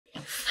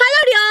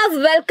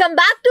Yes, welcome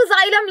back to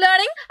Xylem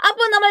Learning.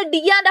 അപ്പോൾ നമ്മൾ D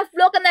and F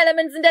block എന്ന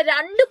എലമെന്റ്സിന്റെ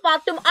രണ്ട്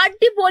പാർട്ടും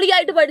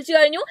അടിപൊളിയായിട്ട് പഠിച്ചു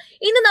കഴിഞ്ഞു.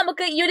 ഇന്ന്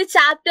നമുക്ക് ഈ ഒരു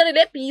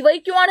ചാപ്റ്ററിലെ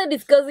PYQ ആണ്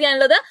ഡിസ്കസ്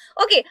ചെയ്യാനുള്ളത്.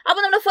 ഓക്കെ,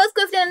 അപ്പോൾ നമ്മുടെ ഫസ്റ്റ്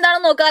ക്വസ്റ്റ്യൻ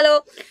എന്താണെന്ന് നോക്കാലോ.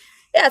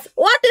 Yes,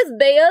 what is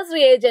Bayer's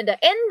reagent?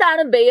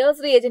 എന്താണ് Bayer's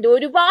reagent?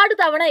 ഒരുപാട്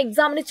തവണ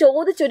എക്സാമിന്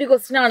ചോദിച്ച ഒരു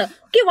ക്വസ്റ്റ്യൻ ആണ്.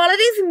 ഓക്കെ,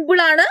 വളരെ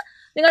സിമ്പിൾ ആണ്.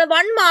 നിങ്ങൾ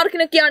 1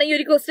 മാർക്കിനൊക്കെയാണ് ഈ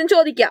ഒരു ക്വസ്റ്റ്യൻ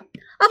ചോദിക്കുക.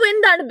 അപ്പോൾ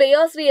എന്താണ്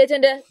Bayer's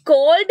reagent?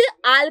 Called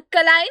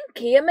alkaline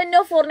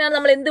KMnO4 നെയാണ്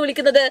നമ്മൾ എന്ത്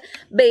വിളിക്കുന്നത്?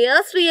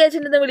 Bayer's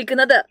reagent എന്ന്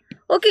വിളിക്കുന്നത്.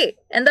 ഓക്കെ,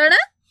 എന്താണ്?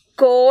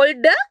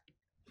 Called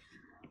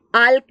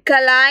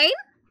alkaline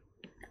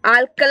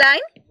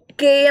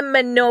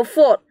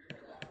KMnO4.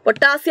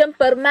 പൊട്ടാസ്യം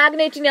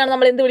പെർമാഗ്നേറ്റിനെയാണ്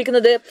നമ്മൾ എന്ത്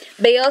വിളിക്കുന്നത്?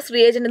 Bayer's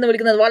reagent എന്ന്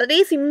വിളിക്കുന്നത്. വളരെ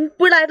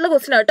സിമ്പിൾ ആയിട്ടുള്ള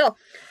ക്വസ്റ്റ്യൻ ആണ് കേട്ടോ.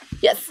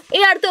 യെസ്,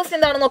 ഇനി അടുത്ത ക്വസ്റ്റ്യൻ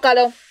എന്താണെന്ന്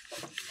നോക്കാലോ.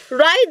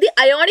 Write the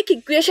ionic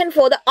equation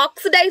for the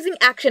oxidizing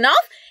action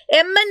of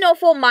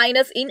MnO4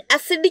 minus in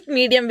acidic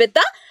medium with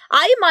the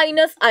I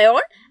minus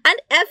ion and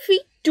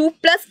Fe2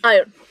 plus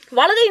ion.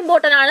 വളരെ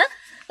ഇമ്പോർട്ടൻ്റ് ആണ്.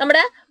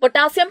 നമ്മുടെ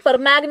പൊട്ടാസ്യം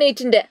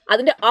പെർമാഗ്നേറ്റിന്റെ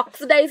അതിന്റെ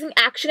ഓക്സിഡൈസിങ്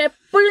ആക്ഷൻ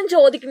എപ്പോഴും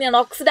ചോദിക്കുന്നതാണ്.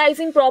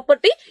 ഓക്സിഡൈസിങ്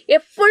പ്രോപ്പർട്ടി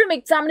എപ്പോഴും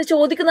എക്സാമിന്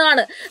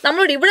ചോദിക്കുന്നതാണ്.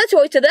 നമ്മളോട് ഇവിടെ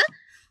ചോദിച്ചത്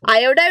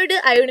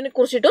അയോഡിനെ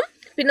കുറിച്ചിട്ടും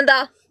പിന്നെന്താ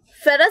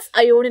ഫെറസ്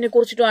അയോണിനെ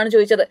കുറിച്ചിട്ടുമാണ്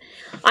ചോദിച്ചത്.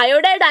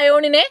 അയോഡൈഡ്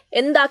അയോണിനെ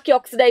എന്താക്കി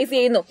ഓക്സിഡൈസ്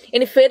ചെയ്യുന്നു,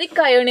 ഇനി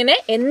ഫെറിക് അയോണിനെ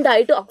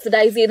എന്തായിട്ട്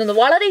ഓക്സിഡൈസ് ചെയ്യുന്നു.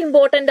 വളരെ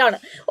ഇമ്പോർട്ടൻ്റ് ആണ്.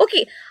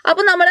 ഓക്കെ,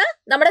 അപ്പോൾ നമ്മുടെ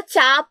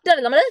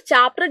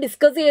ചാപ്റ്റർ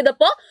ഡിസ്കസ്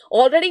ചെയ്തപ്പോൾ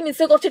ഓൾറെഡി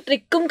മിസ് കുറച്ച്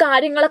ട്രിക്കും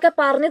കാര്യങ്ങളൊക്കെ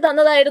പറഞ്ഞു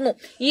തന്നതായിരുന്നു.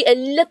 ഈ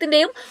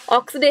എല്ലാത്തിൻ്റെയും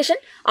ഓക്സിഡേഷൻ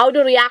ആ ഒരു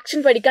റിയാക്ഷൻ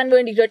പഠിക്കാൻ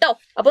വേണ്ടിയിട്ട് കേട്ടോ.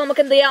 അപ്പോൾ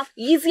നമുക്ക് എന്ത് ചെയ്യാം,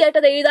 ഈസി ആയിട്ട്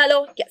അത് എഴുതാലോ.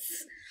 യെസ്,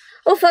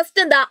 അപ്പോൾ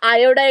ഫസ്റ്റ് എന്താ,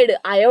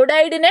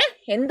 അയോഡൈഡിനെ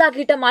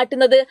എന്താക്കിയിട്ടാണ്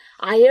മാറ്റുന്നത്?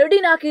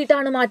 അയോഡിൻ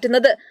ആക്കിയിട്ടാണ്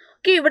മാറ്റുന്നത്.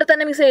 ഓക്കെ, ഇവിടെ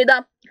തന്നെ മിസ്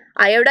എഴുതാം.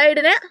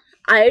 അയോഡൈഡിനെ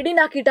അയോഡിൻ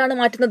ആക്കിയിട്ടാണ്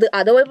മാറ്റുന്നത്.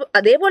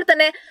 അതേപോലെ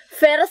തന്നെ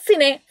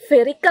ഫെറസിനെ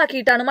ഫെറിക്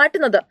ആക്കിയിട്ടാണ്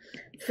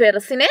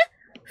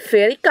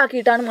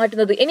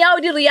മാറ്റുന്നത്. ഇനി ആ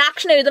ഒരു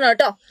റിയാക്ഷൻ എഴുതണം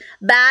കേട്ടോ.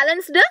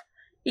 ബാലൻസ്ഡ്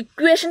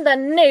ഇക്വേഷൻ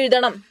തന്നെ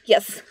എഴുതണം.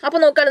 യെസ്, അപ്പൊ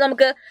നോക്കാം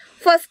നമുക്ക്.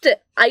 ഫസ്റ്റ്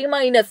I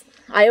മൈനസ്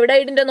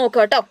അയോഡൈഡിന്റെ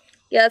നോക്കാം കേട്ടോ.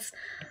 യെസ്,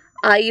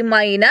 I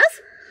മൈനസ്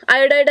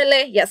അയോഡൈഡ്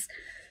അല്ലേ? Yes,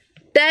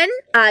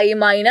 10I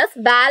minus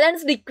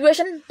balanced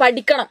equation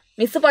പഠിക്കണം.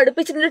 മിസ്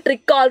പഠിപ്പിച്ചിട്ടുണ്ട്,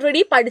 ട്രിക്ക്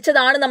ഓൾറെഡി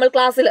പഠിച്ചതാണ് നമ്മൾ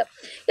ക്ലാസ്സിൽ.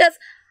 Yes,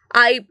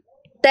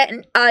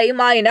 10I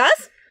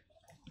minus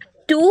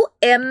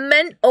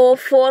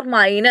 2MnO4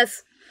 minus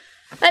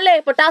അല്ലേ,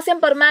 പൊട്ടാസ്യം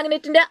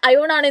പെർമാഗ്നേറ്റിന്റെ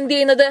അയോൺ ആണ് എന്ത്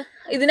ചെയ്യുന്നത്,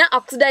 ഇതിനെ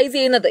ഓക്സിഡൈസ്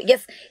ചെയ്യുന്നത്.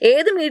 യെസ്,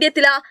 ഏത്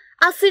മീഡിയത്തിലാ?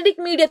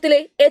 Acidic മീഡിയത്തിലെ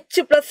H+.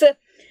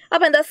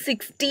 അപ്പൊ എന്താ,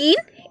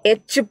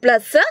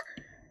 16H+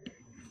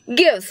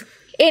 ഗിവ്സ്.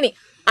 ഇനി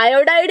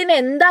അയോഡൈഡിനെ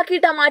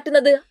എന്താക്കിയിട്ടാ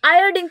മാറ്റുന്നത്?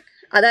 അയോഡിൻ,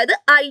 അതായത്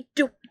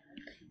I2.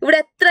 ഇവിടെ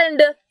എത്ര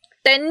ഉണ്ട്?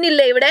 10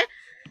 ഇല്ലേ? ഇവിടെ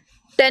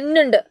 10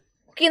 ഉണ്ട്.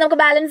 ഓക്കെ, നമുക്ക്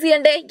ബാലൻസ്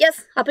ചെയ്യണ്ടേ?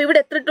 യെസ്, അപ്പൊ ഇവിടെ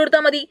എത്ര ഇട്ട്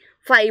കൊടുത്താൽ മതി?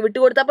 5 ഇട്ട്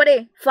കൊടുത്താൽ പോരെ?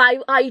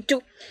 5I2.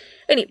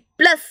 ഇനി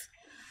പ്ലസ്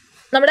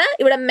നമ്മുടെ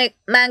ഇവിടെ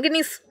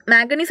മാംഗനീസ്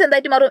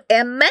എന്തായിട്ട് മാറും?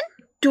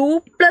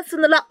 Mn2+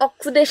 എന്നുള്ള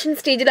ഓക്സിഡേഷൻ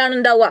സ്റ്റേജിലാണ്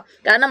ഉണ്ടാവുക.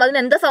 കാരണം അതിന്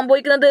എന്താ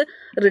സംഭവിക്കുന്നത്?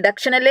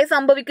 റിഡക്ഷൻ അല്ലേ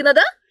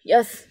സംഭവിക്കുന്നത്?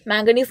 യെസ്,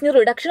 മാംഗനീസിന്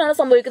റിഡക്ഷൻ ആണ്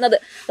സംഭവിക്കുന്നത്.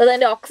 അതായത്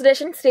അതിന്റെ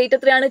ഓക്സിഡേഷൻ സ്റ്റേറ്റ്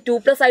എത്രയാണ്?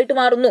 2+ ആയിട്ട്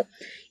മാറുന്നു.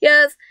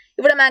 യെസ്,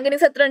 ഇവിടെ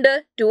മാംഗനീസ് എത്ര ഉണ്ട്?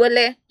 2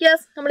 അല്ലേ?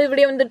 യെസ്, നമ്മൾ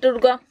ഇവിടെ എന്തിട്ട്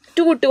കൊടുക്കുക?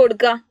 2 ഇട്ട്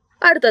കൊടുക്കുക.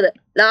 അടുത്തത്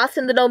ലാസ്റ്റ്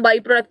എന്തുണ്ടാവും? ബൈ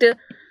പ്രൊഡക്റ്റ്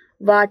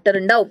വാട്ടർ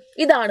ഉണ്ടാവും.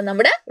 ഇതാണ്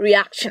നമ്മുടെ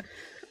റിയാക്ഷൻ.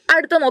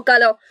 അടുത്ത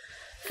നോക്കാലോ.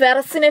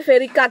 ഫെറസിനെ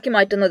ഫെറിക് ആക്കി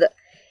മാറ്റുന്നത്.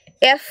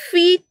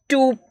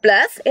 Fe2+.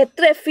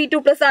 എത്ര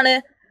Fe2+ ആണ്?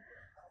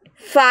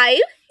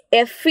 5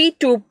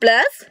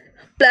 Fe2+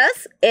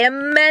 plus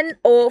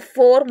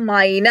MnO4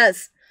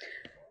 minus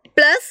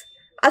plus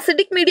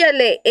acidic media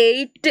അല്ലേ?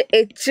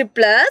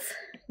 8H+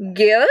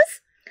 gives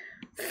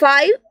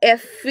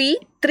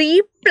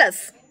 5Fe3+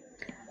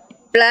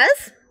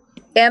 plus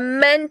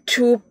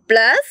Mn2+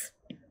 plus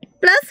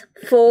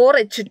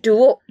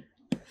 4H2O.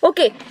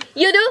 Okay,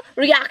 ഈ ഒരു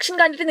റിയാക്ഷൻ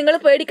കണ്ടിട്ട് നിങ്ങൾ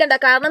പേടിക്കണ്ട.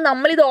 കാരണം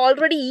നമ്മൾ ഇത്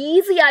ഓൾറെഡി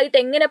ഈസി ആയിട്ട്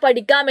എങ്ങനെ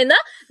പഠിക്കാമെന്ന്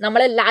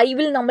നമ്മളെ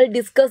ലൈവിൽ നമ്മൾ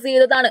ഡിസ്കസ്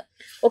ചെയ്തതാണ്.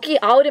 ഓക്കെ,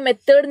 ആ ഒരു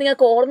മെത്തേഡ്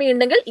നിങ്ങൾക്ക്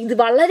ഓർമ്മയുണ്ടെങ്കിൽ ഇത്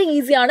വളരെ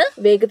ഈസിയാണ്.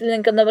 വേഗത്തിൽ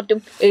നിങ്ങൾക്ക് എന്താ പറ്റും,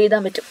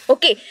 എഴുതാൻ പറ്റും.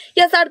 ഓക്കെ,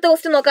 യെസ്, അടുത്ത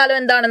ക്വസ്റ്റ്യൻ നോക്കാലോ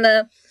എന്താണെന്ന്.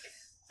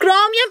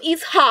 Chromium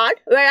is hard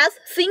വെറാസ്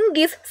zinc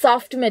is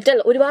soft metal.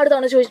 ഒരുപാട്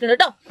തവണ ചോദിച്ചിട്ടുണ്ട്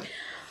കേട്ടോ.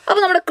 അപ്പൊ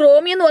നമ്മുടെ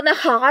ക്രോമിയം എന്ന് പറഞ്ഞാൽ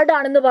ഹാർഡ്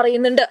ആണെന്ന്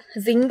പറയുന്നുണ്ട്.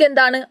 സിങ്ക്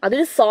എന്താണ്?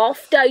 അതൊരു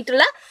സോഫ്റ്റ്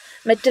ആയിട്ടുള്ള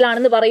മെറ്റൽ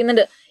ആണെന്ന്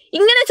പറയുന്നുണ്ട്.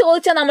 ഇങ്ങനെ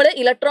ചോദിച്ചാൽ നമ്മൾ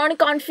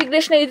ഇലക്ട്രോണിക്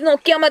കോൺഫിഗറേഷൻ എഴുതി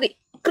നോക്കിയാൽ മതി.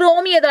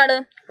 ക്രോമിയം ഏതാണ്?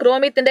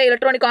 ക്രോമിയത്തിന്റെ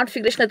ഇലക്ട്രോണിക്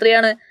കോൺഫിഗറേഷൻ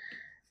എത്രയാണ്?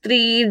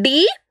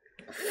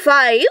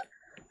 3d5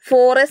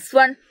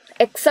 4s1.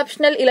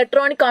 Exceptional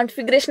electronic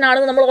configuration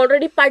ആണെന്ന് നമ്മൾ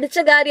ഓൾറെഡി പഠിച്ച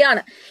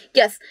കാര്യമാണ്.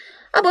 യെസ്,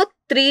 അപ്പോൾ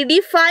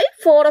 3d5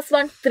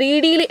 4s1.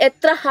 3Dയിൽ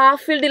എത്ര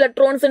ഹാഫ് ഫീൽഡ്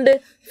ഇലക്ട്രോൺസ് ഉണ്ട്?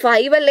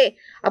 5 അല്ലേ?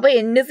 അപ്പൊ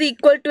N is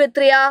equal to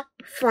എത്രയാ?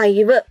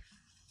 5.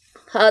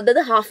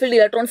 അതായത് ഹാഫ് ഫീൽഡ്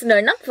ഇലക്ട്രോൺസിന്റെ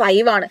എണ്ണം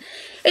 5 ആണ്.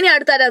 ഇനി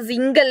അടുത്താരാ?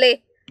 സിങ്ക് അല്ലേ?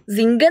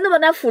 സിങ്ക് എന്ന്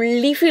പറഞ്ഞാൽ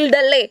ഫുള്ളി ഫീൽഡ്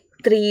അല്ലേ?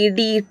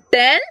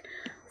 3d10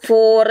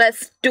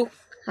 4s2.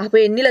 അപ്പൊ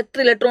എന്നിൽ എത്ര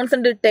ഇലക്ട്രോൺസ്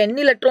ഉണ്ട്? 10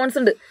 ഇലക്ട്രോൺസ്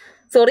ഉണ്ട്.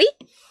 സോറി,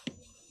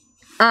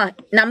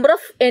 നമ്പർ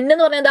ഓഫ് N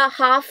എന്ന് പറഞ്ഞാൽ എന്താ?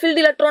 ഹാഫ്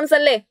ഫീൽഡ് ഇലക്ട്രോൺസ്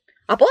അല്ലേ?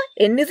 അപ്പോൾ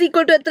N is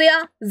equal to എത്രയാ?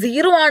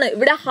 0 ആണ്.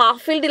 ഇവിടെ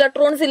ഹാഫ് ഫീൽഡ്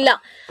ഇലക്ട്രോൺസ് ഇല്ല.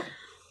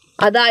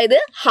 അതായത്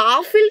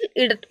ഹാഫ്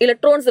ഫീൽഡ്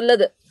ഇലക്ട്രോൺസ്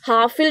ഉള്ളത്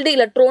ഹാഫ് ഫിൽഡ്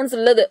ഇലക്ട്രോൺസ്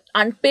ഉള്ളത്,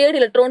 അൺപെയർഡ്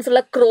ഇലക്ട്രോൺസ്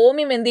ഉള്ള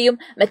ക്രോമിയം എന്ത് ചെയ്യും,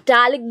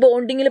 മെറ്റാലിക്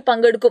ബോണ്ടിങ്ങിൽ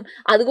പങ്കെടുക്കും.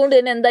 അതുകൊണ്ട്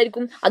തന്നെ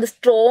എന്തായിരിക്കും, അത്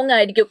സ്ട്രോങ്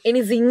ആയിരിക്കും.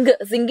 ഇനി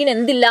സിങ്കിന്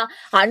എന്തില്ല,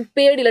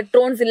 അൺപെയർഡ്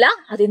ഇലക്ട്രോൺസ് ഇല്ല,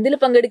 അത് എന്തിൽ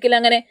പങ്കെടുക്കില്ല,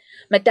 അങ്ങനെ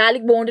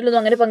മെറ്റാലിക്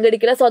ബോണ്ടിലൊന്നും അങ്ങനെ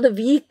പങ്കെടുക്കില്ല. സോ അത്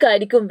വീക്ക്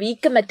ആയിരിക്കും.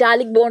 വീക്ക്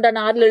മെറ്റാലിക് ബോണ്ടാണ്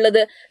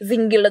ആരിലുള്ളത്,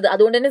 സിങ്ക് ഉള്ളത്.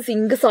 അതുകൊണ്ട് തന്നെ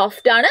സിങ്ക്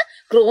സോഫ്റ്റ് ആണ്,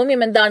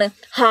 ക്രോമിയം എന്താണ്,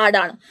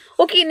 ഹാർഡാണ്.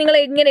 ഓക്കെ, നിങ്ങൾ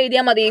എങ്ങനെ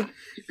എഴുതിയാൽ മതി,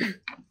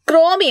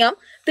 ക്രോമിയം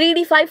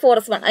 3d5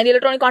 4s1 അതിന്റെ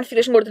ഇലക്ട്രോണിക്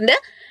കോൺഫിഗറേഷൻ കൊടുത്തിട്ടുണ്ട്.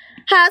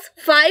 Has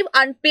 5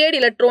 unpaired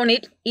electron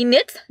in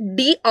its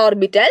d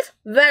orbitals,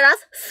 whereas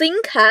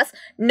zinc has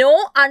no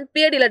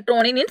unpaired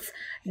electron in its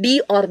d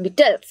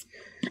orbitals.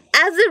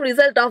 As a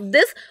result of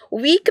this,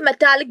 weak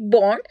metallic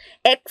bond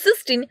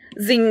exists in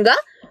zinc,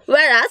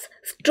 whereas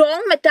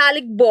strong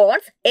metallic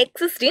bonds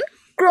exist in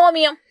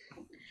chromium.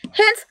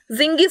 Hence,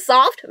 zinc is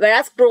soft,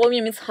 whereas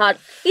chromium is hard.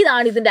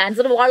 ഇതാണ് ഇതിന്റെ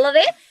answer.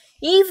 വളരെ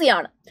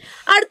ഈസിയാണ്.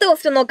 അടുത്ത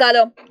question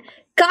നോക്കാലോ.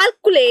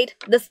 Calculate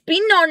the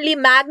spin-only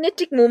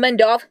magnetic moment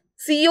of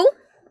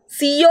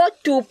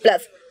CO2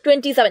 plus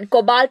 27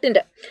 cobalt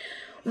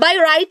by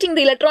writing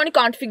the electronic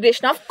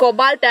configuration of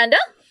cobalt and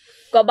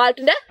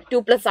കോബാൾട്ടിന്റെ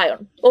 2+ ion.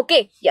 Okay,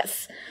 yes.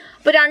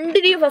 അപ്പോൾ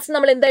രണ്ടിനെയും first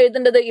നമ്മൾ എന്താ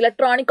എഴുതേണ്ടത്,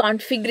 ഇലക്ട്രോണിക്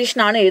കോൺഫിഗറേഷൻ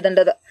ആണ്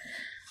എഴുതേണ്ടത്.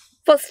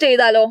 ഫസ്റ്റ്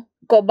എഴുതാലോ,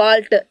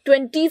 കൊബാൾട്ട്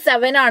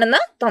 27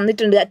 ആണെന്ന്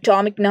തന്നിട്ടുണ്ട്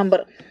അറ്റോമിക്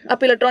നമ്പർ.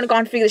 അപ്പോൾ electronic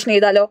configuration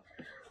എഴുതാലോ,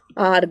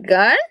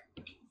 argon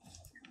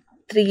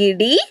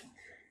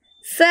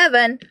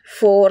 3d7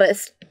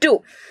 4s2.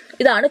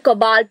 ഇതാണ്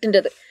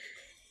കൊബാൾട്ടിൻ്റെത്.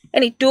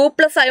 ഇനി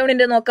 2+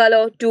 അയോണിന്റെ നോക്കാലോ,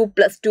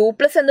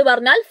 2+ എന്ന്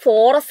പറഞ്ഞാൽ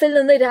 4s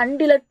നിന്ന്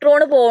 2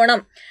 ഇലക്ട്രോൺ പോകണം.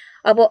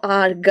 അപ്പോൾ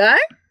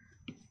ആർഗൺ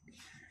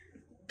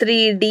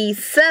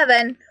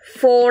 3d7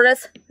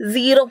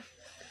 4s0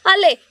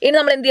 അല്ലേ. ഇനി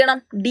നമ്മൾ എന്ത് ചെയ്യണം,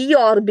 ഡി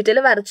ഓർബിറ്റൽ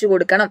വരച്ചു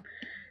കൊടുക്കണം.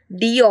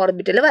 D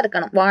orbital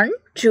വരക്കണം. 1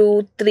 2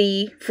 3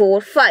 4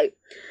 5.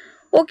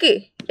 Okay,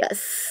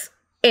 yes.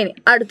 ഇനി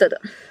അടുത്തത്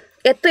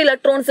എത്ര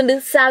ഇലക്ട്രോൺസ് ഉണ്ട്,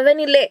 7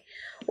 ഇല്ലേ.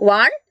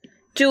 1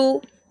 2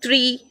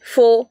 3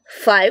 4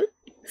 5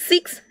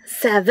 6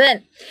 7.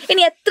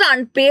 ഇനി എത്ര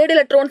അൺപെയർഡ്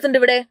ഇലക്ട്രോൺസ് ഉണ്ട്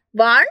ഇവിടെ,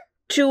 1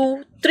 2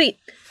 3.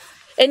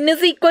 n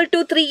is equal to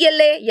 3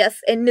 അല്ലേ. Yes,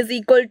 n is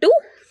equal to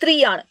 3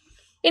 ആണ്.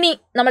 ഇനി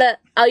നമ്മൾ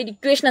ആ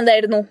ഇക്വേഷൻ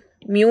എന്തായിരുന്നു,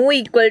 mu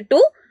equal to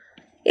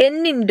n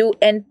into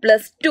n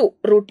plus 2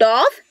 root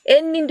of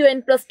n into n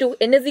plus 2.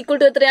 n is equal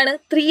to എത്രയാണ്,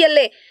 3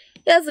 അല്ലേ.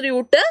 യെസ്,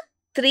 root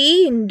 3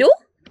 into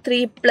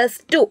 3 plus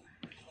 2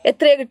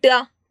 എത്രയാ കിട്ടുക,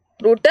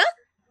 റൂട്ട്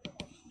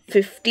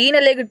 15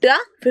 അല്ലേ കിട്ടുക.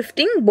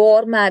 15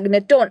 ബോർ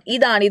മാഗ്നറ്റോൺ.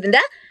 ഇതാണ്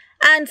ഇതിന്റെ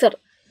ആൻസർ.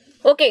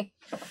 ഓക്കെ,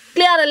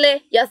 ക്ലിയർ അല്ലേ.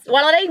 യെസ്,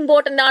 വളരെ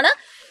ഇമ്പോർട്ടൻ്റ് ആണ്.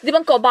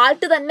 ഇതിപ്പം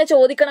കൊബാൾട്ട് തന്നെ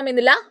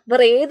ചോദിക്കണമെന്നില്ല,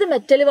 വേറെ ഏത്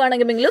മെറ്റൽ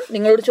വേണമെങ്കിലും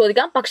നിങ്ങളോട്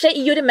ചോദിക്കാം. പക്ഷെ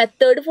ഈ ഒരു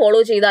മെത്തേഡ് ഫോളോ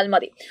ചെയ്താൽ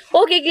മതി.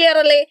 ഓക്കെ, ക്ലിയർ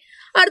അല്ലേ.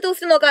 അടുത്ത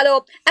ക്വസ്റ്റ്യൻ നോക്കാലോ.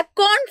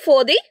 Account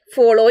for the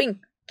following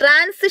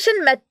transition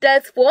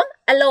metals form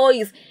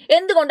alloys.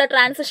 എന്തുകൊണ്ടാണ്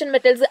ട്രാൻസിഷൻ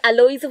മെറ്റൽസ്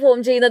അലോയ്സ് ഫോം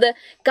ചെയ്യുന്നത്?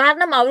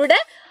 കാരണം അവരുടെ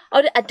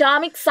ഒരു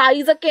അറ്റോമിക്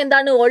സൈസ് ഒക്കെ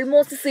എന്താണ്,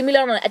 ഓൾമോസ്റ്റ്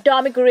സിമിലർ ആണ്.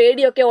 അറ്റോമിക്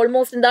റേഡിയോ ഒക്കെ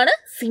ഓൾമോസ്റ്റ് എന്താണ്,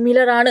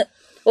 സിമിലർ ആണ്.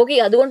 ഓക്കെ,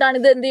 അതുകൊണ്ടാണ്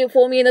ഇത് എന്ത്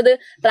ഫോം ചെയ്യുന്നത്,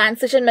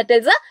 ട്രാൻസിഷൻ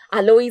മെറ്റൽസ്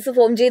അലോയ്സ്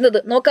ഫോം ചെയ്യുന്നത്.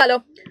 നോക്കാലോ.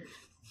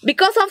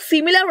 Because of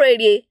similar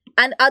റേഡിയേ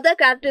and other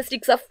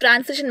characteristics of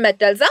transition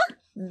metals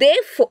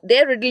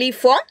they readily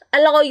form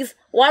alloys.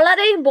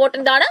 വളരെ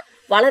ഇമ്പോർട്ടൻ്റ് ആണ്,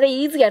 വളരെ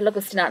ഈസി ആയിട്ടുള്ള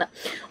ക്വസ്റ്റ്യൻ ആണ്.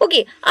 ഓക്കെ,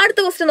 അടുത്ത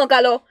ക്വസ്റ്റ്യൻ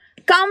നോക്കാലോ.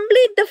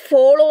 Complete the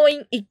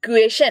following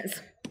equations.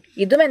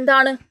 ഇതും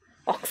എന്താണ്,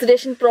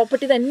 ഓക്സിഡേഷൻ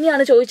പ്രോപ്പർട്ടി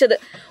തന്നെയാണ് ചോദിച്ചത്.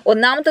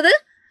 ഒന്നാമത്തത്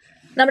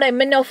നമ്മുടെ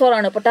MnO4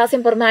 ആണ്,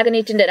 പൊട്ടാസ്യം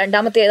പെർമാംഗനേറ്റിന്റെ.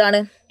 രണ്ടാമത്തെ ഏതാണ്,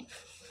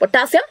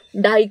 പൊട്ടാസ്യം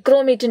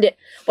ഡൈക്രോമേറ്റിന്റെ.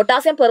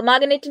 പൊട്ടാസ്യം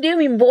പെർമാംഗനേറ്റിന്റെയും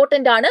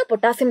ഇമ്പോർട്ടൻ്റ് ആണ്,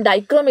 പൊട്ടാസ്യം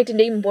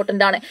ഡൈക്രോമേറ്റിന്റെയും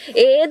ഇമ്പോർട്ടൻ്റ് ആണ്.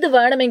 ഏത്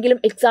വേണമെങ്കിലും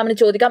എക്സാമിന്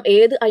ചോദിക്കാം,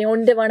 ഏത്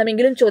അയോണിന്റെ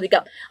വേണമെങ്കിലും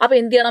ചോദിക്കാം. അപ്പൊ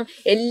എന്ത് ചെയ്യണം,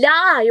 എല്ലാ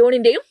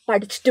അയോണിന്റെയും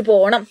പഠിച്ചിട്ട്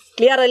പോകണം.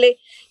 ക്ലിയർ അല്ലേ.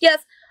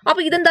 യെസ്. അപ്പൊ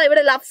ഇതെന്താ,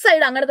 ഇവിടെ ലെഫ്റ്റ്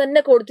സൈഡ് അങ്ങനെ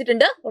തന്നെ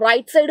കൊടുത്തിട്ടുണ്ട്,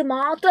 റൈറ്റ് സൈഡ്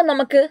മാത്രം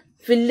നമുക്ക്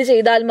ഫില്ല്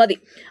ചെയ്താൽ മതി.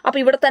 അപ്പൊ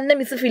ഇവിടെ തന്നെ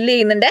മിസ് ഫില്ല്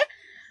ചെയ്യുന്നുണ്ട്.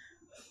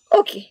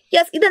 Okay,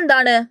 yes.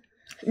 ഇതെന്താണ്,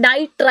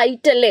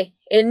 നൈട്രൈറ്റ് അല്ലേ,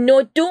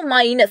 NO2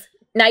 മൈനസ്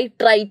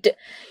നൈട്രൈറ്റ്.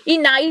 ഈ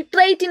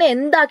നൈട്രൈറ്റിനെ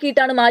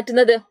എന്താക്കിയിട്ടാണ്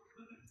മാറ്റുന്നത്,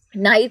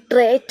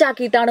 നൈട്രേറ്റ്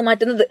ആക്കിയിട്ടാണ്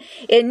മാറ്റുന്നത്.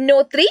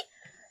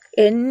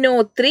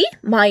 NO3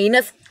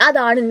 മൈനസ്,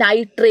 അതാണ്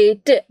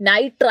നൈട്രേറ്റ്.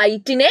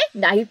 നൈട്രൈറ്റിനെ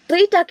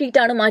നൈട്രേറ്റ്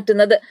ആക്കിയിട്ടാണ്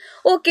മാറ്റുന്നത്.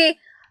 ഓക്കെ,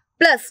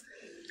 പ്ലസ്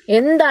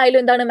എന്തായാലും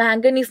എന്താണ്,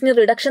 മാംഗനീസിന്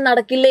റിഡക്ഷൻ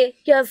നടക്കില്ലേ.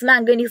 യെസ്,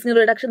 മാംഗനീസിന്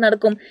റിഡക്ഷൻ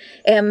നടക്കും.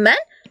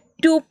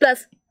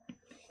 Mn2+.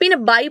 പിന്നെ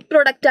ബൈ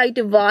പ്രൊഡക്റ്റ്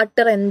ആയിട്ട്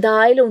വാട്ടർ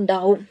എന്തായാലും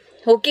ഉണ്ടാവും.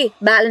 ഓക്കെ,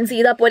 ബാലൻസ്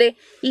ചെയ്താൽ പോരെ,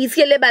 ഈസി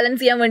അല്ലേ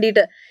ബാലൻസ് ചെയ്യാൻ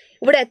വേണ്ടിയിട്ട്.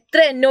 ഇവിടെ എത്ര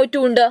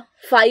NO2 ഉണ്ട്,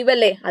 5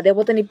 അല്ലേ.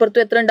 അതേപോലെ തന്നെ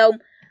ഇപ്പുറത്തും എത്ര ഉണ്ടാവും,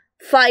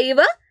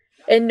 5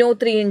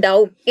 NO3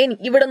 ഉണ്ടാവും. ഇനി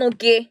ഇവിടെ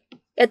നോക്കിയേ,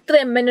 എത്ര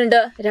Mn ഉണ്ട്,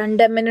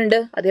 2 Mn ഉണ്ട്.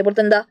 അതേപോലെ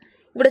തന്നെ എന്താ,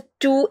 ഇവിടെ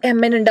 2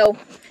 Mn ഉണ്ടാവും.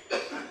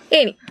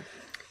 ഇനി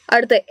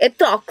അടുത്ത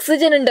എത്ര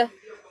ഓക്സിജൻ ഉണ്ട്,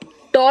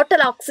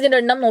 ടോട്ടൽ ഓക്സിജൻ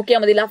എണ്ണം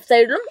നോക്കിയാൽ മതി, ലെഫ്റ്റ്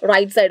സൈഡിലും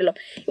റൈറ്റ് സൈഡിലും.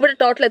 ഇവിടെ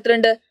ടോട്ടൽ എത്ര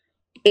ഉണ്ട്,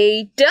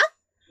 8.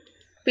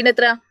 പിന്നെ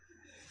എത്ര,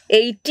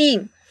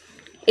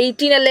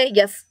 18 അല്ലേ.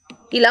 യെസ്,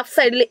 ഈ ലെഫ്റ്റ്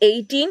സൈഡിൽ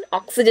 18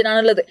 ഓക്സിജൻ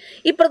ആണുള്ളത്.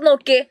 ഇപ്പുറത്ത്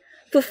നോക്കിയേ,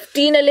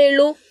 15 അല്ലേ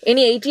ഉള്ളൂ.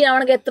 ഇനി 18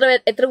 ആവണമെങ്കിൽ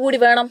എത്ര കൂടി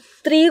വേണം,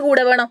 3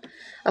 കൂടെ വേണം.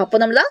 അപ്പൊ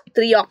നമ്മൾ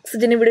 3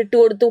 ഓക്സിജൻ ഇവിടെ ഇട്ട്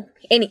കൊടുത്തു.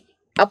 ഇനി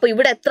അപ്പൊ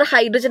ഇവിടെ എത്ര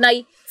ഹൈഡ്രജൻ ആയി,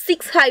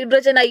 6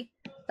 ഹൈഡ്രജൻ ആയി.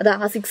 അതാ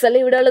ആ 6 അല്ലേ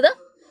ഇവിടെ ഉള്ളത്.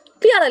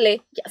 ക്ലിയർ അല്ലേ?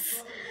 യെസ്.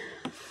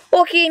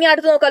 ഓക്കെ, ഇനി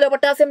അടുത്ത് നോക്കാലോ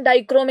potassium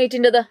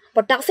ഡൈക്രോമേറ്റിൻ്റെത്.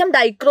 Potassium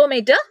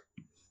dichromate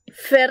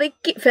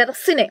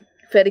ഫെറസിനെ,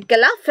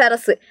 ഫെറിക്കല്ല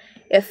ferrous,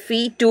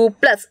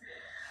 Fe2+.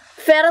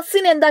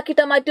 ഫെറസിനെ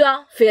എന്താക്കിയിട്ടാ മാറ്റുക?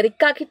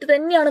 ഫെറിക്കാക്കിയിട്ട്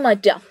തന്നെയാണ്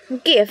മാറ്റുക.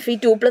 ഓക്കെ,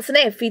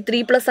 Fe2+നെ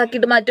Fe3+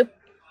 ആക്കിയിട്ട് മാറ്റും,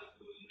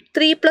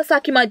 3+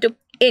 ആക്കി മാറ്റും.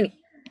 ഇനി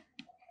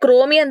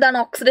ക്രോമിയം എന്താണ്?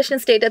 ഓക്സിഡേഷൻ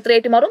സ്റ്റേറ്റ്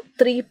എത്രയായിട്ട് മാറും?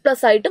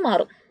 3+ ആയിട്ട്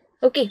മാറും.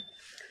 Okay,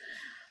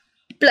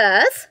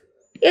 plus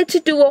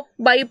H2O,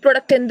 by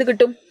product എന്ത്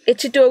കിട്ടും?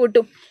 H2O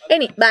കിട്ടും.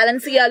 ഇനി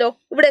ബാലൻസ് ചെയ്യാലോ.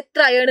 ഇവിടെ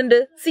എത്ര അയൺ ഉണ്ട്?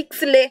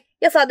 6 ഇല്ലേ?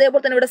 യെസ്,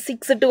 അതേപോലെ തന്നെ ഇവിടെ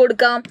 6 ഇട്ട്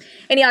കൊടുക്കാം.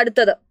 ഇനി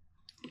അടുത്തത്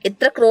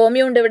എത്ര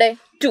ക്രോമിയം ഉണ്ട് ഇവിടെ?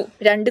 2,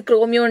 2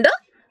 ക്രോമിയം ഉണ്ട്.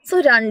 സോ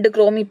 2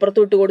 ക്രോമിയം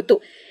ഇപ്പുറത്ത് ഇട്ട് കൊടുത്തു.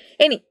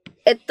 ഇനി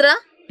എത്ര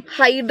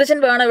ഹൈഡ്രജൻ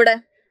വേണം ഇവിടെ?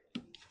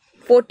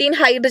 14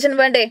 ഹൈഡ്രജൻ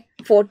വേണ്ടേ?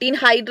 14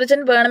 ഹൈഡ്രജൻ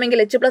വേണമെങ്കിൽ,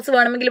 H+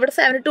 വേണമെങ്കിൽ ഇവിടെ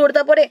 7 ഇട്ട്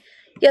കൊടുത്താൽ പോരെ?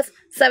 യെസ്,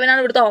 7 ആണ്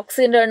ഇവിടുത്തെ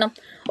ഓക്സിജന്റെ എണ്ണം.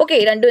 ഓക്കെ,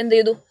 രണ്ടും എന്ത്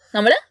ചെയ്തു?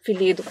 നമ്മൾ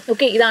ഫില്ല് ചെയ്തു.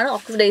 ഓക്കെ, ഇതാണ്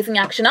oxidising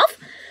action of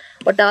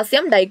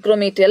potassium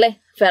dichromate അല്ലേ.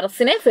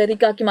 ഫെറസിനെ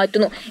ഫെറിക് ആക്കി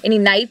മാറ്റുന്നു. ഇനി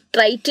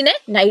നൈട്രൈറ്റിനെ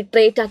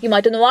നൈട്രേറ്റ് ആക്കി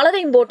മാറ്റുന്നു. വളരെ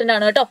ഇമ്പോർട്ടൻ്റ്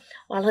ആണ് കേട്ടോ,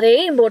 വളരെ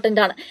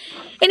ഇമ്പോർട്ടൻ്റ് ആണ്.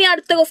 ഇനി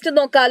അടുത്ത ക്വസ്റ്റ്യൻ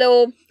നോക്കാലോ.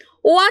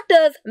 What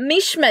is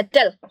മിഷ്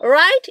metal?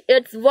 Right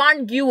it's one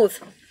use.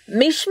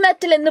 മിഷ്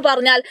metal എന്ന്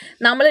പറഞ്ഞാൽ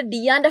നമ്മൾ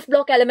D&F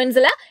ബ്ലോക്ക്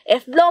എലമെന്റ്സിൽ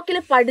F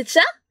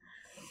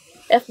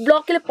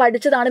ബ്ലോക്കിൽ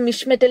പഠിച്ചതാണ്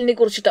മിഷ് മെറ്റലിനെ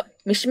കുറിച്ചിട്ട്.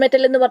 മിഷ്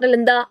മെറ്റൽ എന്ന് പറഞ്ഞാൽ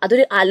എന്താ?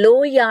 അതൊരു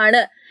അലോയ്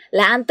ആണ്.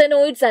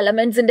 ലാന്തനോയിഡ്സ്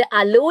എലമെന്റ്സിന്റെ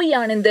അലോയ്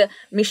ആണ് എന്ത്?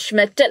 മിഷ്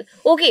മെറ്റൽ.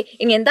 ഓക്കെ,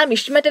 ഇനി എന്താ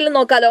മിഷ് മെറ്റൽ എന്ന്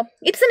നോക്കാലോ.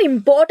 It's an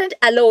important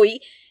alloy.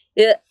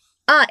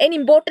 an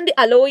important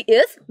alloy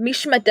is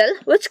mish metal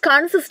which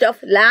consists of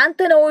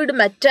lanthanoid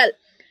metal.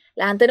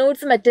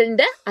 Lanthanoids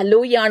മെറ്റലിന്റെ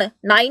alloy ആണ്.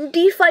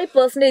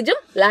 95%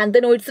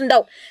 ലാന്തനോയിഡ്സ്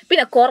ഉണ്ടാവും.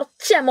 പിന്നെ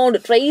കുറച്ച് എമൗണ്ട്,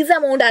 ട്രേസ്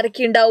എമൗണ്ട്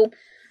ആരൊക്കെ ഉണ്ടാവും?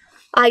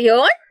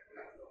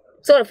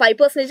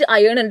 5%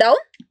 അയേൺ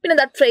ഉണ്ടാവും. പിന്നെ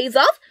എന്താ? ട്രേസ്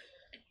ഓഫ്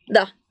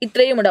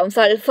ഇത്രയും ഉണ്ടാവും: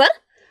 sulphur,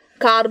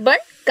 carbon,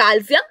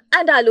 calcium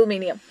and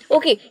aluminium.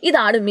 Okay,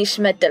 ഇതാണ് മിഷ്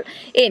മെറ്റൽ.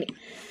 ഇനി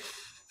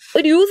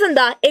ഒരു യൂസ്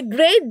എന്താ? A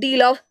great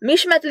deal of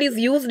മിഷ് metal is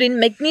used in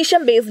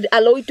magnesium based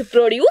alloy to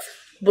produce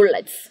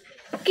bullets.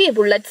 Okay,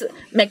 bullets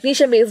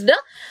magnesium based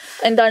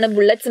എന്താണ്?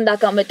 ബുള്ളറ്റ്സ്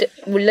ഉണ്ടാക്കാൻ പറ്റും.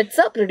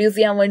 ബുള്ളറ്റ്സ് പ്രൊഡ്യൂസ്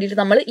ചെയ്യാൻ വേണ്ടിയിട്ട്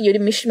നമ്മൾ ഈ ഒരു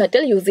മിഷ്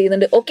മെറ്റൽ യൂസ്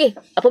ചെയ്യുന്നുണ്ട്. ഓക്കെ,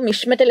 അപ്പോൾ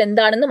മിഷ് മെറ്റൽ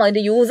എന്താണെന്നും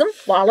അതിന്റെ യൂസും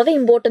വളരെ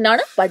ഇമ്പോർട്ടൻ്റ്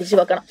ആണ്, പഠിച്ചു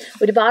വെക്കണം.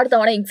 ഒരുപാട്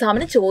തവണ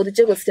എക്സാമിന് ചോദിച്ച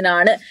ക്വസ്റ്റ്യൻ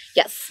ആണ്.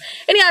 യെസ്.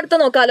 ഇനി അടുത്ത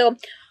നോക്കാലോ.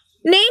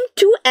 Name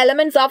 2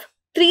 elements of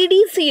 3D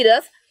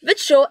series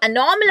which show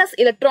anomalous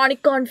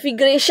electronic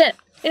configuration.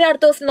 ഇനി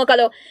അടുത്ത ക്വസ്റ്റ്യൻ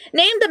നോക്കാലോ.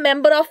 Name the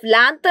member of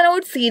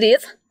lanthanoid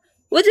series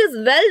which is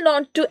well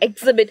known to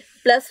exhibit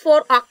 +4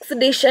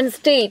 oxidation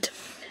state.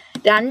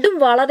 രണ്ടും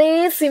വളരെ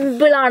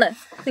സിമ്പിൾ ആണ്.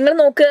 നിങ്ങൾ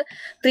നോക്ക്,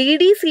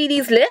 3D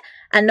സീരീസിൽ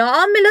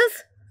അനോമലസ്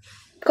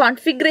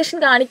കോൺഫിഗറേഷൻ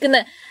കാണിക്കുന്ന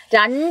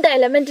 2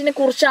 എലമെന്റിനെ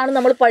കുറിച്ചാണ്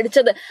നമ്മൾ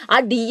പഠിച്ചത്. ആ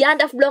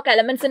D&F ബ്ലോക്ക്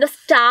എലമെന്റ്സിന്റെ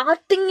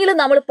സ്റ്റാർട്ടിങ്ങിൽ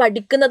നമ്മൾ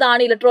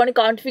പഠിക്കുന്നതാണ് ഇലക്ട്രോണിക്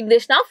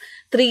കോൺഫിഗറേഷൻ ഓഫ്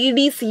 3D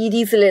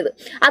സീരീസിലേത്.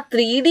 ആ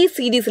 3D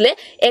സീരീസിലെ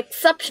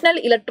എക്സെപ്ഷണൽ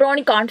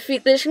ഇലക്ട്രോണിക്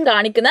കോൺഫിഗറേഷൻ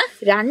കാണിക്കുന്ന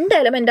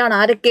 2 എലമെന്റ് ആണ്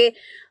ആരൊക്കെ?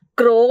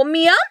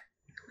 Chromium,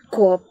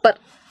 copper.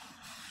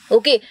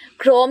 Okay,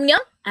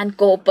 chromium and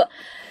copper.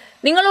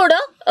 നിങ്ങളോട്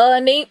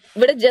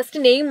ഇവിടെ ജസ്റ്റ്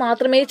നെയിം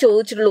മാത്രമേ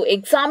ചോദിച്ചിട്ടുള്ളൂ.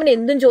 എക്സാമിന്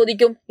എന്തും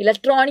ചോദിക്കും.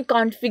 ഇലക്ട്രോണിക്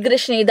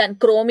കോൺഫിഗറേഷൻ എഴുതാൻ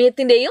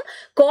ക്രോമിയത്തിന്റെയും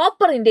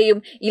കോപ്പറിന്റെയും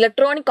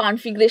ഇലക്ട്രോണിക്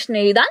കോൺഫിഗറേഷൻ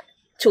എഴുതാൻ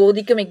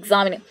ചോദിക്കും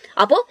എക്സാമിന്.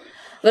 അപ്പോൾ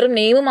വെറും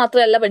നെയിം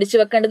മാത്രമല്ല പഠിച്ചു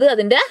വെക്കേണ്ടത്,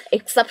 അതിന്റെ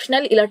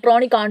എക്സെപ്ഷണൽ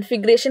ഇലക്ട്രോണിക്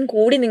കോൺഫിഗറേഷൻ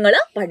കൂടി നിങ്ങൾ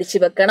പഠിച്ചു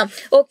വെക്കണം.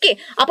 ഓക്കെ,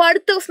 അപ്പൊ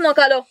അടുത്ത ദിവസം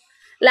നോക്കാലോ.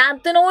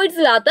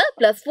 ലാന്തനോയിഡ്സിനകത്ത്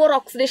 +4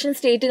 ഓക്സിഡേഷൻ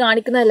സ്റ്റേറ്റ്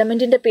കാണിക്കുന്ന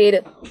എലമെന്റിന്റെ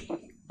പേര്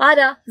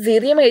ആരാ?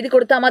 സീറിയം എഴുതി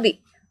കൊടുത്താൽ മതി.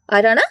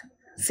 ആരാണ്?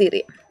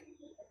 സീറിയം.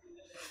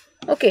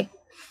 Okay,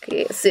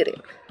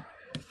 cerium.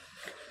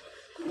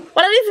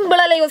 വളരെ സിമ്പിൾ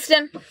അല്ലേ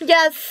ക്വസ്റ്റ്യൻ?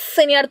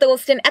 യെസ്. ഇനി അടുത്ത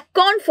question.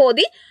 Account for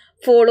the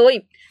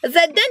following.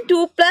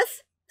 Zn2+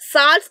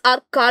 salts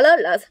are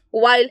colorless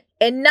while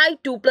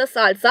Ni2+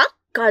 salts are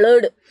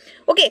colored.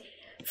 Okay,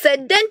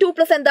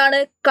 Zn2+ എന്താണ്?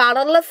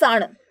 കളർലെസ്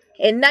ആണ്.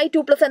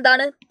 Ni2+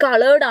 എന്താണ്?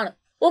 കളേർഡ് ആണ്.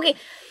 ഓക്കെ,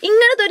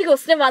 ഇങ്ങനത്തെ ഒരു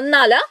ക്വസ്റ്റ്യൻ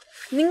വന്നാൽ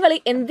നിങ്ങൾ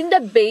എന്തിന്റെ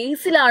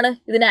ബേസിലാണ്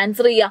ഇതിന്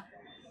ആൻസർ ചെയ്യുക?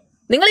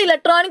 നിങ്ങൾ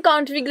ഇലക്ട്രോണിക്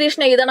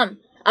കോൺഫിഗറേഷൻ എഴുതണം.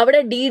 അവിടെ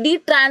DD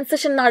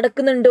ട്രാൻസിഷൻ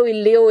നടക്കുന്നുണ്ടോ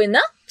ഇല്ലയോ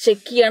എന്ന്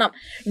ചെക്ക് ചെയ്യണം.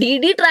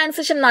 DD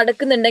ട്രാൻസിഷൻ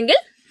നടക്കുന്നുണ്ടെങ്കിൽ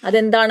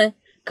അതെന്താണ്?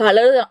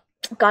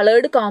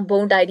 കളേർഡ്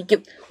കോമ്പൗണ്ട് ആയിരിക്കും.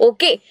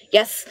 Okay,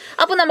 yes.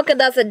 അപ്പൊ നമുക്ക്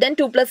എന്താ?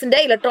 Zn2+ന്റെ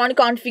ഇലക്ട്രോണിക്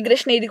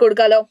കോൺഫിഗറേഷൻ എഴുതി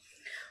കൊടുക്കാലോ.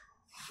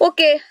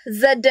 ഓക്കെ,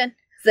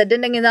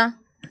 Zn എങ്ങനെയാ?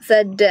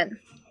 Zn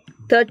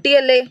 30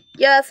 അല്ലേ?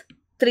 യെസ്.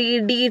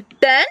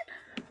 3D10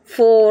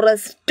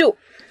 4s2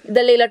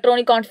 ഇതല്ലേ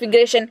ഇലക്ട്രോണിക്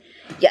കോൺഫിഗറേഷൻ?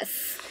 യെസ്.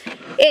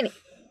 ഇനി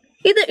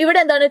ഇത് ഇവിടെ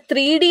എന്താണ്?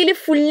 3Dയിൽ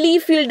ഫുള്ളി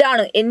ഫിൽഡ്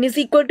ആണ്. N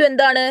 =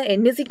 എന്താണ്? N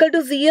 =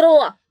 0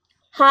 ആ.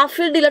 ഹാഫ്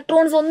ഫിൽഡ്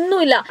ഇലക്ട്രോൺസ്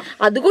ഒന്നുമില്ല.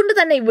 അതുകൊണ്ട്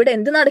തന്നെ ഇവിടെ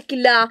എന്ത്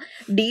നടക്കില്ല?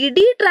 DD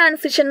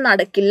ട്രാൻസിഷൻ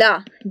നടക്കില്ല.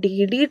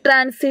 DD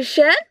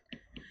transition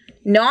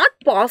not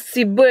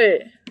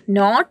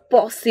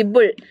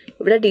possible.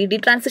 ഇവിടെ DD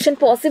ട്രാൻസിഷൻ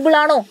പോസിബിൾ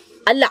ആണോ?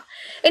 അല്ല.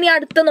 ഇനി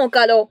അടുത്ത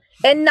നോക്കാലോ.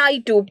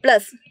 Ni2+.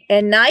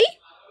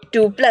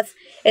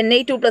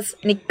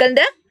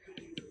 നിക്കലിന്റെ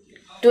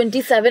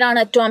 27 ആണ്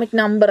അറ്റോമിക്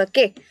നമ്പർ.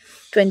 ഓക്കെ,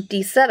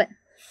 27.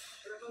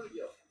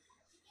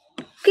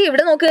 ഓക്കെ,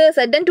 ഇവിടെ നോക്ക്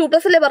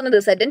Zn2+ അല്ലേ പറഞ്ഞത്.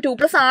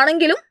 Zn2+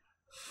 ആണെങ്കിലും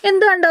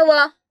എന്താ ഉണ്ടാവുക?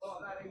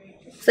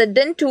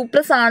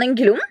 Zn2+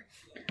 ആണെങ്കിലും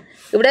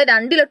ഇവിടെ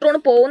 2 ഇലക്ട്രോൺ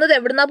പോകുന്നത്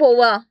എവിടുന്നാ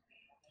പോവുക?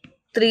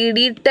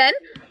 3d10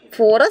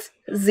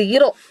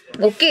 4s0.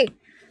 ഓക്കെ,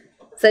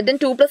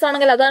 Zn2+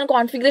 ആണെങ്കിൽ അതാണ്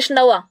കോൺഫിഗറേഷൻ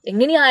ഉണ്ടാവുക.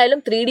 എങ്ങനെയായാലും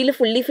 3Dയിൽ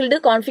ഫുള്ളി ഫിൽഡ്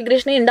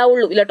കോൺഫിഗറേഷനേ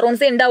ഉണ്ടാവുള്ളൂ,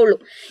 ഇലക്ട്രോൺസേ ഉണ്ടാവുള്ളൂ.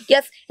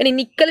 യെസ്, ഇനി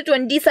നിക്കൽ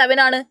 27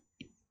 ആണ്,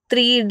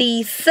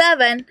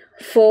 3d7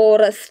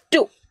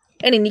 4s2.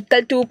 ഇനി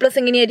നിക്കൽ 2+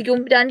 എങ്ങനെയായിരിക്കും?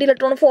 2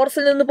 ഇലക്ട്രോൺ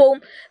 4sൽ നിന്ന് പോകും,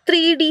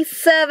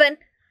 3d7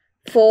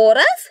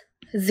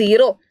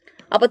 4s0.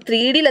 അപ്പൊ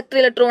 3Dയിൽ എത്ര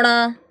ഇലക്ട്രോണാ?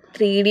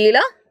 3Dയിൽ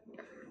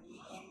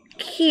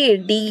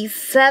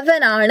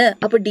d7 ആണ്.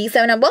 അപ്പൊ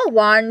d7 ആകുമ്പോ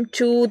 1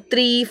 2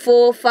 3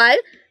 4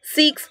 5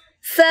 6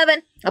 7.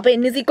 അപ്പൊ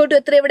n =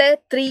 എത്ര? ഇവിടെ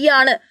 3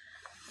 ആണ്.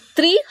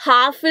 3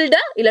 ഹാഫ്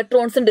ഫിൽഡ്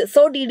ഇലക്ട്രോൺസ് ഉണ്ട്.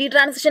 സോ dd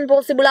ട്രാൻസിഷൻ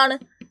പോസിബിൾ ആണ്.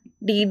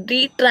 dd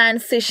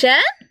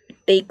transition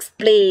takes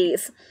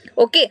place.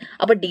 Okay,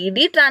 അപ്പൊ dd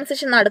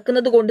ട്രാൻസിഷൻ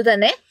നടക്കുന്നത് കൊണ്ട്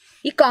തന്നെ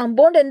ഈ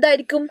കോമ്പൗണ്ട്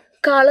എന്തായിരിക്കും?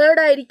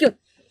 കളേർഡ് ആയിരിക്കും.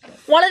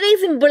 വളരെ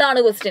സിമ്പിൾ ആണ്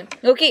ക്വസ്റ്റ്യൻ.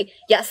 Okay,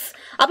 yes.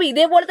 അപ്പൊ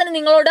ഇതേപോലെ തന്നെ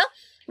നിങ്ങളോട്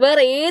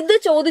വേറെ ഏത്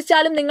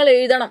ചോദിച്ചാലും നിങ്ങൾ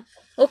എഴുതണം.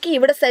 ഓക്കെ,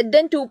 ഇവിടെ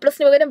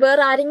Zn2+ന് പകരം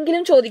വേറെ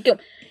ആരെങ്കിലും ചോദിക്കും,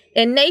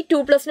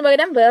 Ni2+ന്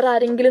പകരം വേറെ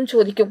ആരെങ്കിലും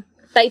ചോദിക്കും,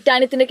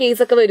 ടൈറ്റാനിയത്തിന്റെ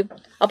കേസൊക്കെ വരും.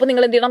 അപ്പൊ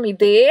നിങ്ങൾ എന്ത് ചെയ്യണം?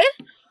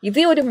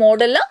 ഇതേ ഒരു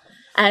മോഡലില്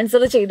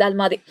ആൻസർ ചെയ്താൽ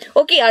മതി.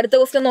 ഓക്കെ, അടുത്ത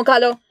ക്വസ്റ്റ്യൻ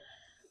നോക്കാലോ.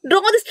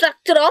 Draw the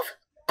structure of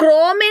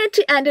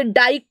chromate and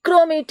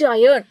dichromate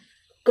iron.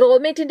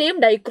 ക്രോമേറ്റിന്റെയും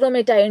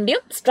dichromate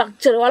അയണിന്റെയും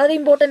structure വളരെ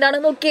ഇമ്പോർട്ടന്റ് ആണ്.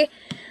 നോക്കിയേ,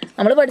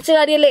 നമ്മൾ പഠിച്ച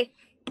കാര്യല്ലേ.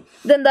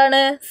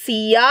 ഇതെന്താണ്?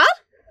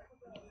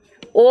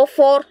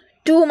 CrO4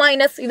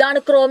 2-. ഇതാണ്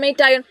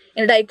chromate iron.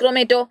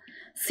 ഡൈക്രോമേറ്റോ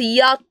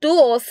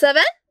Cr2O7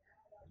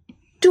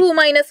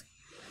 2-.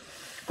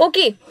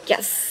 Okay,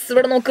 yes.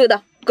 ഇവിടെ നോക്കുക, ഇതാ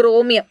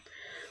ക്രോമിയം.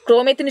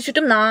 ക്രോമിയത്തിന്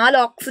ചുറ്റും 4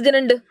 ഓക്സിജൻ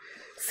ഉണ്ട്.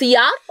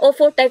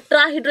 CrO4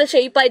 ടെട്രാഹൈഡ്രൽ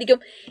ഷേപ്പ് ആയിരിക്കും.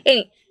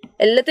 ഇനി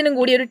എല്ലാത്തിനും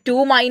കൂടി ഒരു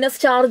 2-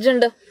 ചാർജ്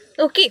ഉണ്ട്.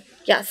 Okay,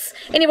 yes.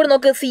 ഇനി ഇവിടെ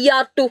നോക്ക്,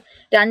 Cr2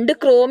 2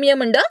 ക്രോമിയം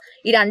ഉണ്ട്.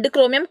 ഈ 2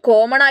 ക്രോമിയം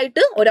കോമൺ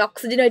ആയിട്ട് ഒരു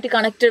ഓക്സിജനുമായിട്ട്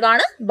കണക്റ്റഡ്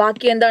ആണ്.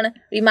 ബാക്കി എന്താണ്?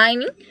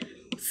 റിമൈനിങ്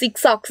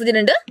 6 ഓക്സിജൻ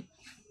ഉണ്ട്.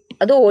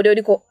 അത്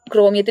ഓരോരു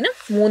ക്രോമിയത്തിനും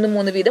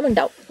 3 വീതം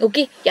ഉണ്ടാവും.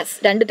 Okay, yes.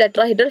 2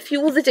 ടെട്രാഹൈഡ്രൽ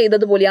ഫ്യൂസ്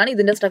ചെയ്തതുപോലെയാണ്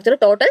ഇതിന്റെ സ്ട്രക്ചർ.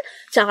 ടോട്ടൽ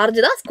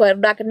ചാർജ് സ്ക്വയർ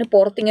ബ്രാക്കറ്റിന്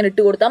പുറത്ത് ഇങ്ങനെ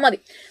ഇട്ട് കൊടുത്താൽ മതി.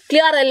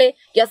 ക്ലിയർ അല്ലേ?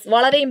 യെസ്,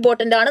 വളരെ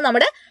ഇമ്പോർട്ടന്റ് ആണ്.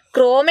 നമ്മുടെ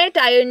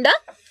ക്രോമേറ്റ് അയണിന്റെ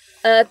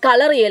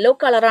കളർ യെല്ലോ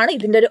കളറാണ്,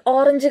 ഇതിന്റെ ഒരു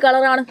ഓറഞ്ച്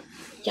കളറാണ്.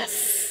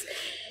 യെസ്.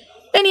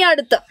 ഇനി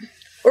അടുത്ത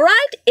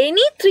right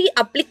any 3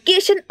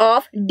 application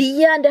of D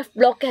and F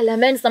block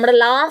elements. നമ്മുടെ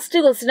ലാസ്റ്റ്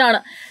ക്വസ്റ്റ്യൻ ആണ്.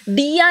 D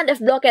and F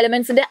block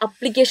എലമെന്റ്സിന്റെ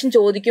application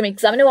ചോദിക്കും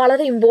എക്സാമിന്.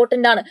 വളരെ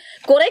ഇമ്പോർട്ടന്റ് ആണ്.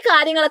 കുറെ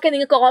കാര്യങ്ങളൊക്കെ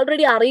നിങ്ങൾക്ക്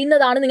ഓൾറെഡി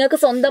അറിയുന്നതാണ്, നിങ്ങൾക്ക്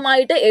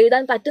സ്വന്തമായിട്ട്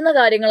എഴുതാൻ പറ്റുന്ന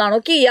കാര്യങ്ങളാണ്.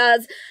 Okay,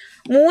 yes.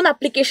 3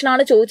 അപ്ലിക്കേഷൻ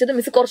ആണ് ചോദിച്ചത്.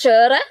 മിസ്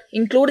കുറച്ചേറെ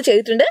ഇൻക്ലൂഡ്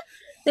ചെയ്തിട്ടുണ്ട്.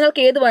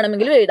 നിങ്ങൾക്ക് ഏത്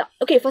വേണമെങ്കിലും എഴുതാം.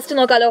 ഓക്കെ, ഫസ്റ്റ്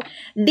നോക്കാലോ.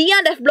 D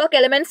and F block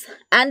elements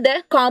and the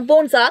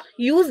compounds are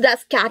used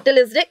as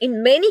catalyst in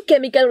many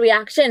chemical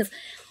reactions.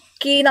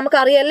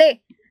 നമുക്കറിയാല്ലേ,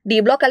 D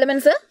block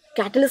elements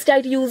catalyst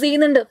ആയിട്ട് യൂസ്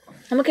ചെയ്യുന്നുണ്ട്.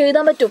 നമുക്ക്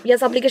എഴുതാൻ പറ്റും.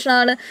 യെസ്, അപ്ലിക്കേഷൻ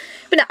ആണ്.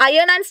 പിന്നെ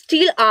iron and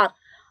steel are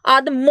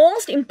the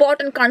most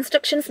important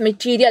constructions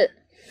material.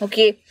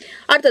 Okay,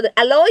 അടുത്തത്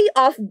alloy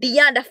of D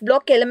and F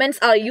block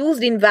elements are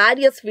used in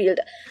various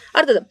field.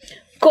 അടുത്തത്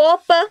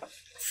copper,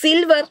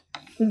 silver,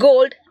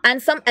 gold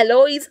and some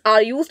alloys are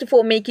used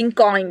for making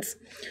coins.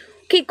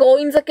 Okay,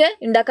 coins ഒക്കെ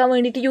ഉണ്ടാക്കാൻ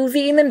വേണ്ടിയിട്ട് use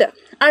ചെയ്യുന്നുണ്ട്.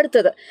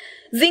 അടുത്തത്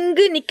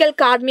zinc, nickel,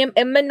 cadmium,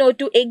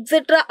 MnO2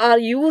 etcetera are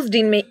used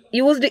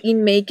in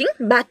making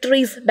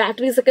batteries.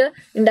 Batteries ഒക്കെ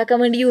ഉണ്ടാക്കാൻ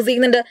വേണ്ടി use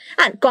ചെയ്യുന്നുണ്ട്.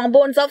 And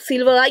compounds of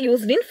silver are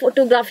used in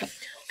photography.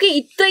 Okay,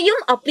 ഇത്രയും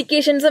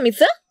അപ്ലിക്കേഷൻസ്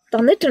മിസ്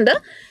തന്നിട്ടുണ്ട്.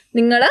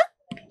 നിങ്ങൾ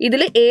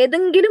ഇതിൽ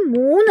ഏതെങ്കിലും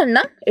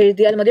 3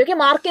 എഴുതിയാൽ മതി. ഓക്കെ,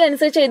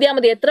 മാർക്കിനനുസരിച്ച് എഴുതിയാൽ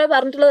മതി. എത്ര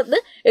പറഞ്ഞിട്ടുള്ളത്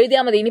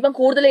എഴുതിയാൽ മതി. ഇനിയിപ്പം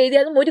കൂടുതൽ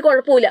എഴുതിയാലും ഒരു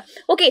കുഴപ്പമില്ല.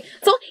 ഓക്കെ,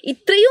 സോ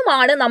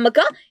ഇത്രയുമാണ്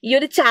നമുക്ക് ഈ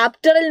ഒരു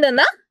ചാപ്റ്ററിൽ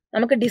നിന്ന്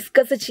നമുക്ക്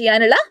ഡിസ്കസ്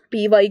ചെയ്യാനുള്ള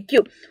PYQ.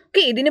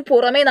 ഓക്കെ, ഇതിന്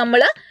പുറമെ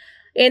നമ്മൾ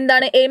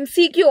എന്താണ്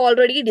MCQ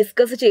ഓൾറെഡി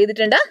ഡിസ്കസ്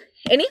ചെയ്തിട്ടുണ്ട്.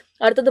 ഇനി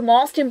അടുത്തത്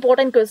മോസ്റ്റ്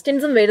ഇമ്പോർട്ടൻറ്റ്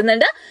ക്വസ്റ്റ്യൻസും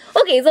വരുന്നുണ്ട്.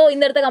 ഓക്കെ, സോ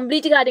ഇന്നത്തെ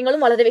കംപ്ലീറ്റ് കാര്യങ്ങളും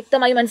വളരെ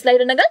വ്യക്തമായി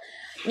മനസ്സിലായിട്ടുണ്ടെങ്കിൽ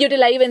ഈ ഒരു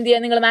ലൈവ് എന്ത്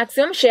ചെയ്യുക? നിങ്ങൾ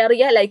മാക്സിമം ഷെയർ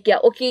ചെയ്യുക, ലൈക്ക്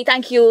ചെയ്യുക. Okay,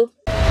 thank you.